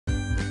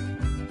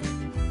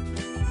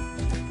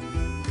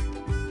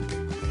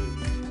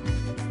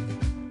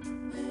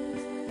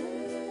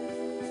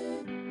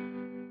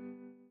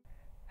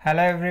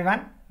Hello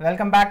everyone,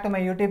 welcome back to my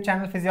YouTube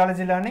channel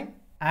Physiology Learning.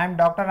 I am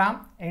Dr.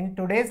 Ram. In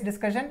today's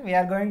discussion, we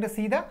are going to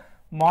see the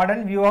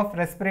modern view of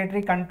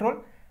respiratory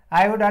control.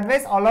 I would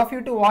advise all of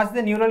you to watch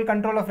the neural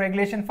control of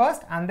regulation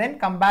first and then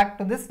come back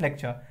to this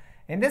lecture.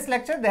 In this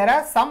lecture, there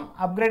are some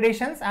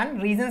upgradations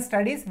and recent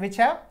studies which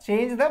have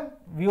changed the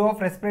view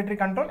of respiratory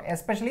control,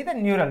 especially the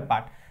neural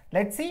part.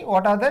 Let's see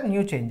what are the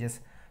new changes.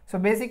 So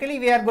basically,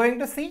 we are going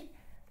to see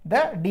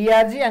the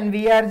DRG and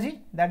VRG,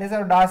 that is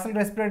our dorsal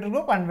respiratory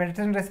group and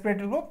ventral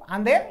respiratory group,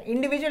 and their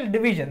individual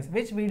divisions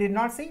which we did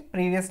not see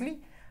previously,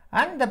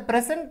 and the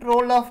present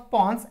role of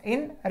pons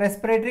in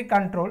respiratory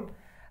control,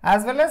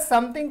 as well as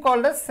something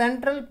called a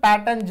central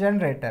pattern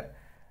generator.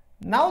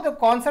 Now the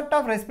concept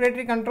of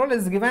respiratory control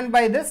is given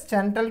by this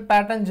central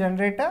pattern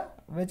generator,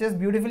 which is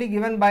beautifully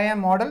given by a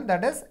model,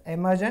 that is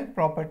emergent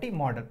property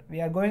model. We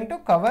are going to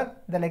cover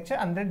the lecture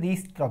under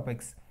these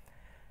topics.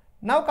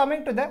 Now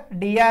coming to the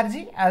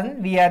DRG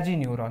and VRG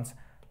neurons.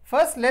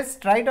 First, let's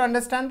try to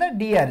understand the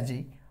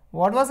DRG.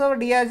 What was our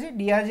DRG?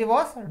 DRG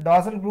was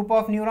dorsal group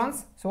of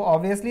neurons. So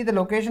obviously the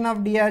location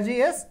of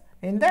DRG is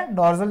in the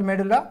dorsal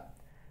medulla.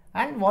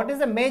 And what is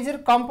the major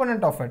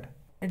component of it?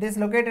 It is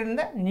located in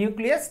the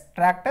nucleus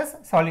tractus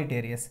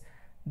solitarius.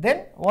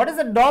 Then what is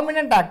the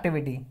dominant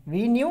activity?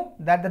 We knew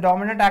that the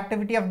dominant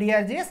activity of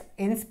DRG is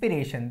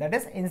inspiration, that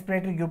is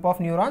inspiratory group of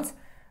neurons.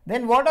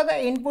 Then what are the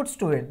inputs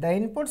to it? The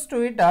inputs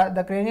to it are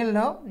the cranial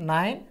nerve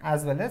 9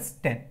 as well as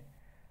 10.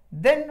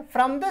 Then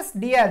from this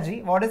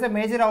DRG, what is the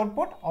major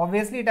output?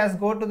 Obviously it has to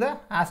go to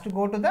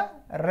the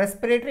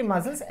respiratory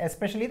muscles,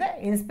 especially the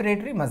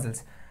inspiratory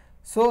muscles.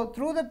 So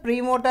through the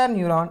premotor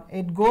neuron,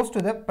 it goes to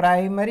the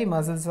primary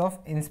muscles of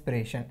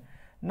inspiration.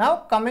 Now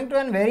coming to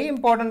a very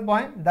important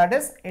point, that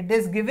is it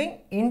is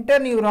giving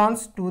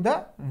interneurons to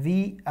the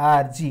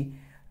VRG.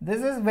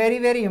 This is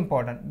very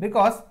important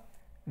because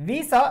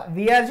we saw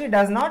VRG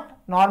does not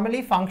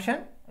normally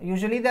function.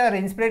 Usually the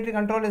inspiratory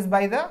control is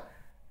by the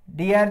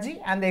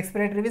DRG and the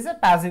expiratory is a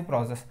passive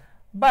process.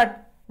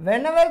 But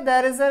whenever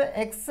there is an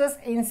excess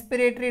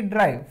inspiratory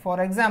drive,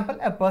 for example,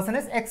 a person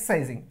is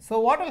exercising.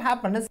 So what will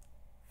happen is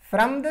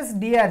from this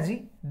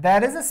DRG,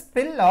 there is a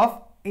spill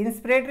of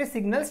inspiratory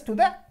signals to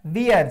the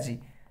VRG,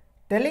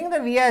 telling the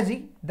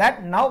VRG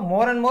that now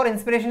more and more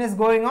inspiration is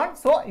going on.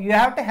 So you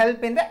have to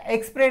help in the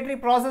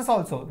expiratory process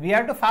also. We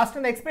have to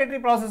fasten the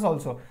expiratory process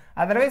also.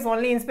 Otherwise,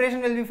 only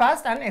inspiration will be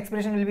fast and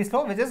expiration will be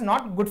slow, which is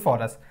not good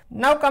for us.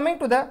 Now coming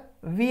to the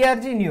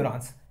VRG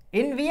neurons.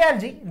 In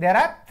VRG, there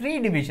are three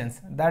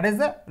divisions. That is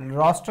the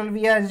rostral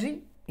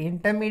VRG,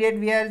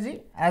 intermediate VRG,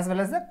 as well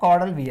as the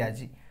caudal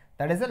VRG.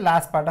 That is the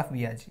last part of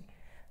VRG.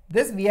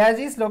 This VRG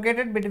is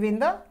located between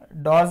the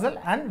dorsal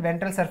and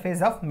ventral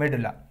surface of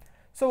medulla.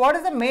 So what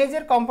is the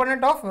major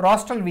component of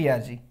rostral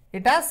VRG?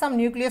 It has some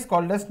nucleus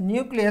called as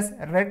nucleus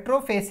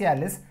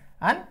retrofacialis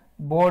and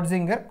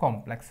Bodzinger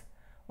complex.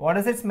 What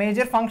is its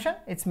major function?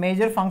 Its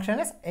major function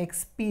is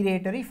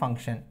expiratory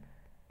function.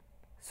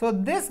 So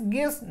this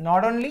gives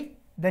not only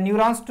the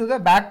neurons to the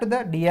back to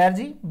the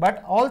DRG,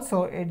 but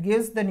also it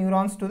gives the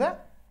neurons to the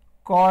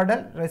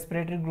caudal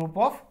respiratory group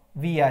of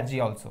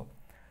VRG also.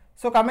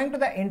 So coming to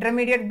the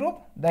intermediate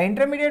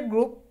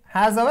group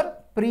has our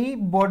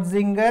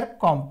pre-Bodzinger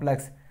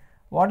complex.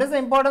 What is the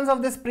importance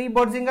of this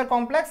pre-Bodzinger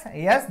complex?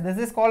 Yes, this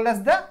is called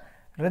as the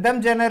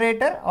rhythm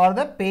generator or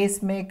the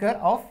pacemaker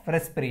of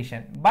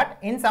respiration. But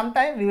in some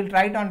time we will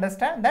try to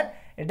understand that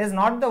it is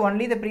not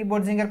only the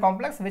pre-Bodzinger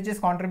complex which is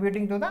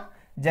contributing to the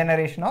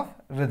generation of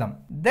rhythm.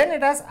 Then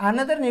it has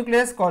another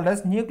nucleus called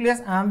as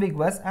nucleus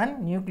ambiguus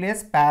and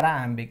nucleus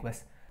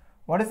paraambiguus.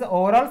 What is the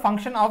overall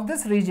function of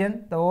this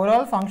region? The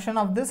overall function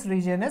of this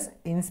region is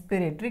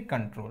inspiratory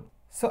control.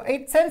 So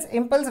it sends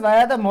impulse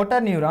via the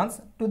motor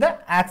neurons to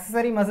the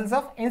accessory muscles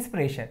of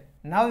inspiration.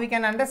 Now we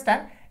can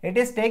understand it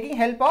is taking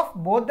help of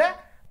both the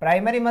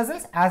primary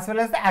muscles as well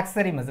as the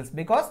accessory muscles,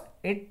 because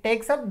it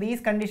takes up these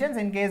conditions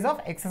in case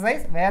of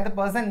exercise where the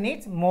person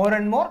needs more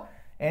and more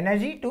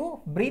energy to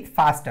breathe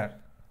faster.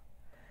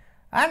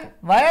 And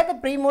via the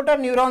premotor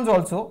neurons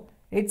also,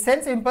 it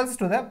sends impulse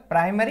to the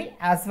primary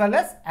as well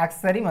as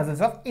accessory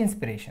muscles of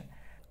inspiration.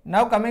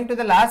 Now coming to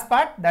the last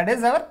part, that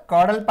is our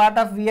caudal part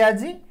of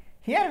VRG.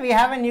 Here we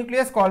have a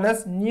nucleus called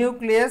as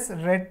nucleus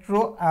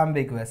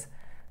retroambiguus.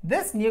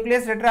 This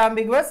nucleus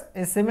retroambiguus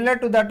is similar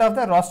to that of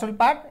the rostral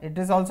part. It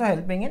is also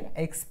helping in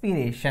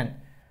expiration.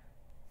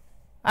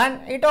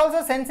 And it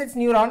also sends its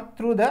neuron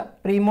through the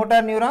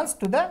premotor neurons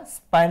to the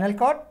spinal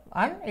cord,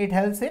 and it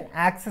helps in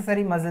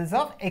accessory muscles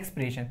of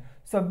expiration.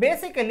 So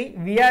basically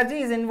VRG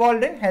is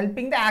involved in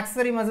helping the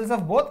accessory muscles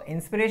of both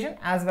inspiration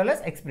as well as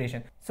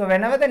expiration. So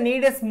whenever the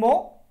need is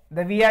more,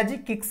 the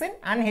VRG kicks in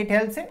and it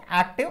helps in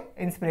active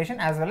inspiration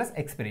as well as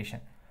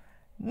expiration.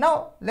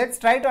 Now let's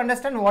try to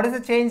understand what is the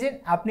change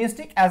in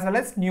apneustic as well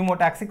as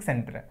pneumotaxic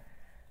center.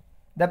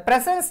 The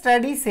present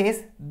study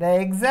says the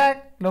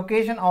exact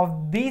location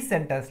of these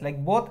centers,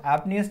 like both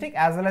apneustic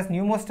as well as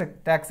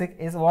pneumotaxic,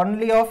 is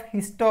only of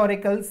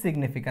historical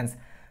significance.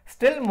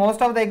 Still,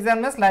 most of the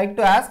examiners like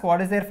to ask what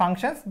is their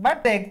functions,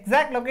 but the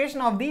exact location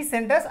of these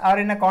centers are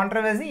in a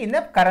controversy in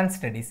the current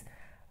studies.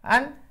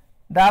 And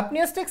The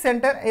apneustic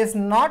center is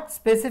not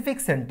specific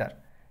center.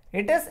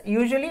 It is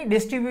usually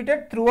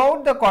distributed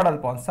throughout the caudal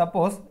pons.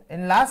 Suppose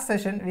in last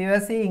session we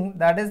were seeing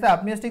that is the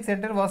apneustic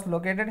center was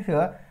located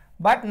here,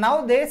 but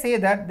now they say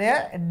that they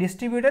are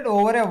distributed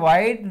over a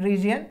wide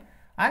region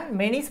and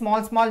many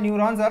small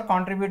neurons are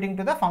contributing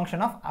to the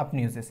function of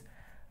apneusis.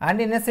 And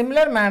in a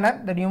similar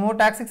manner, the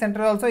pneumotaxic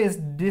center also is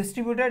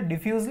distributed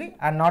diffusely,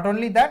 and not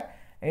only that,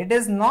 it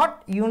is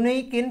not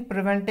unique in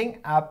preventing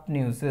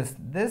apneusis.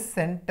 This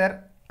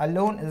center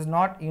alone is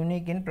not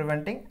unique in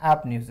preventing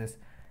apneusis.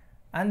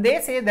 And they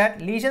say that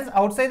lesions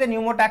outside the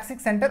pneumotaxic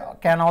center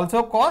can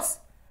also cause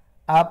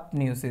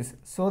apneusis.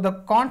 So the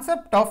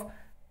concept of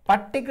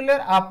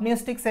particular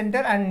apneustic center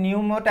and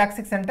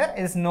pneumotaxic center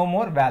is no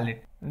more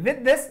valid.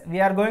 With this, we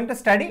are going to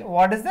study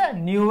what is the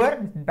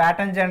newer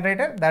pattern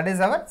generator, that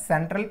is our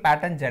central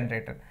pattern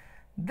generator.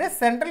 This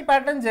central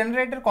pattern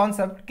generator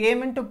concept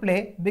came into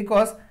play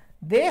because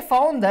they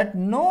found that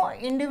no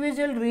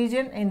individual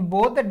region in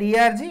both the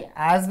DRG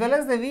as well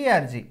as the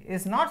VRG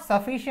is not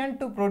sufficient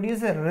to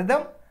produce a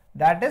rhythm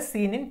that is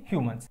seen in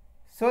humans.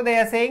 So they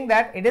are saying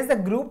that it is the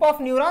group of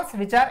neurons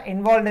which are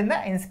involved in the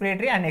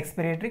inspiratory and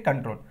expiratory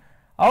control.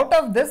 Out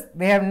of this,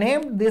 we have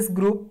named this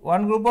group,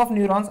 one group of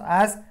neurons,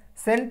 as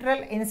central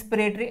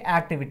inspiratory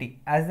activity.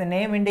 As the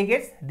name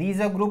indicates, these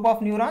are group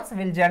of neurons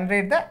will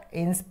generate the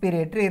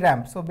inspiratory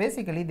ramp. So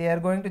basically they are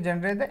going to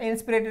generate the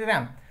inspiratory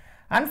ramp,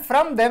 and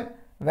from them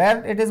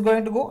where it is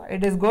going to go?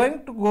 It is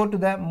going to go to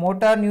the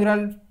motor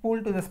neural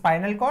pool to the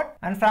spinal cord,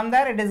 and from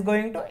there it is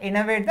going to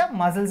innervate the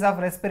muscles of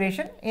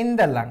respiration in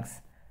the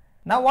lungs.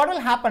 Now what will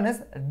happen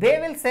is they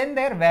will send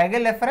their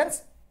vagal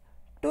efferents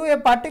to a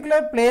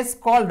particular place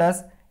called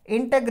as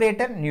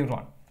integrator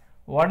neuron.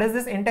 What is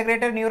this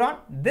integrator neuron?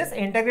 This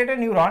integrator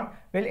neuron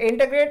will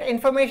integrate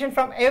information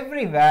from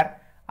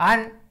everywhere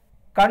and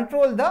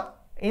control the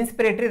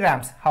inspiratory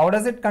ramps. How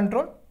does it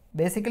control?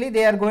 Basically,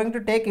 they are going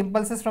to take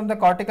impulses from the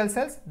cortical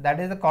cells, that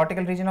is the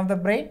cortical region of the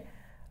brain,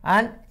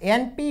 and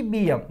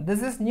NPBM.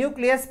 This is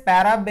nucleus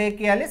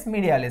parabrachialis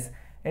medialis.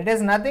 It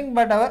is nothing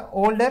but our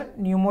older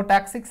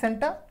pneumotaxic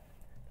center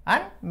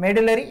and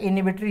medullary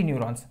inhibitory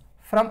neurons.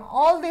 From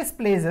all these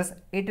places,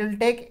 it will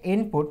take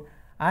input,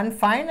 and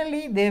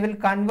finally they will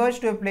converge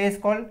to a place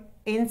called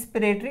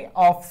inspiratory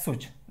off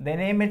switch. The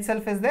name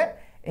itself is there,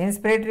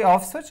 inspiratory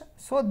off switch.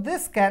 So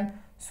this can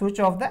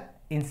switch off the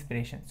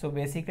inspiration. So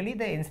basically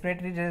the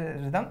inspiratory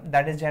rhythm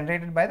that is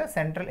generated by the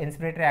central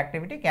inspiratory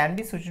activity can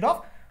be switched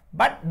off,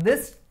 but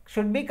this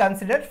should be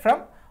considered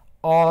from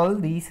all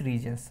these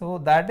regions. So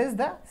that is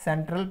the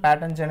central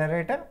pattern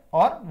generator,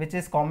 or which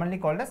is commonly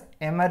called as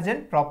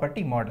emergent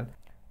property model.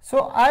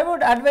 So I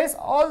would advise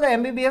all the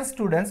MBBS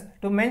students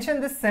to mention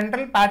this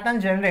central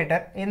pattern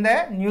generator in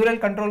the neural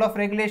control of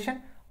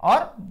regulation,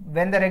 or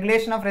when the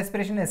regulation of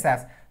respiration is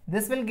asked.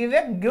 This will give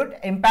a good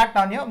impact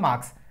on your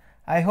marks.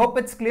 I hope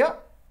it's clear.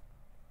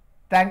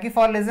 Thank you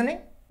for listening.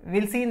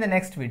 We'll see in the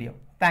next video.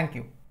 Thank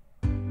you.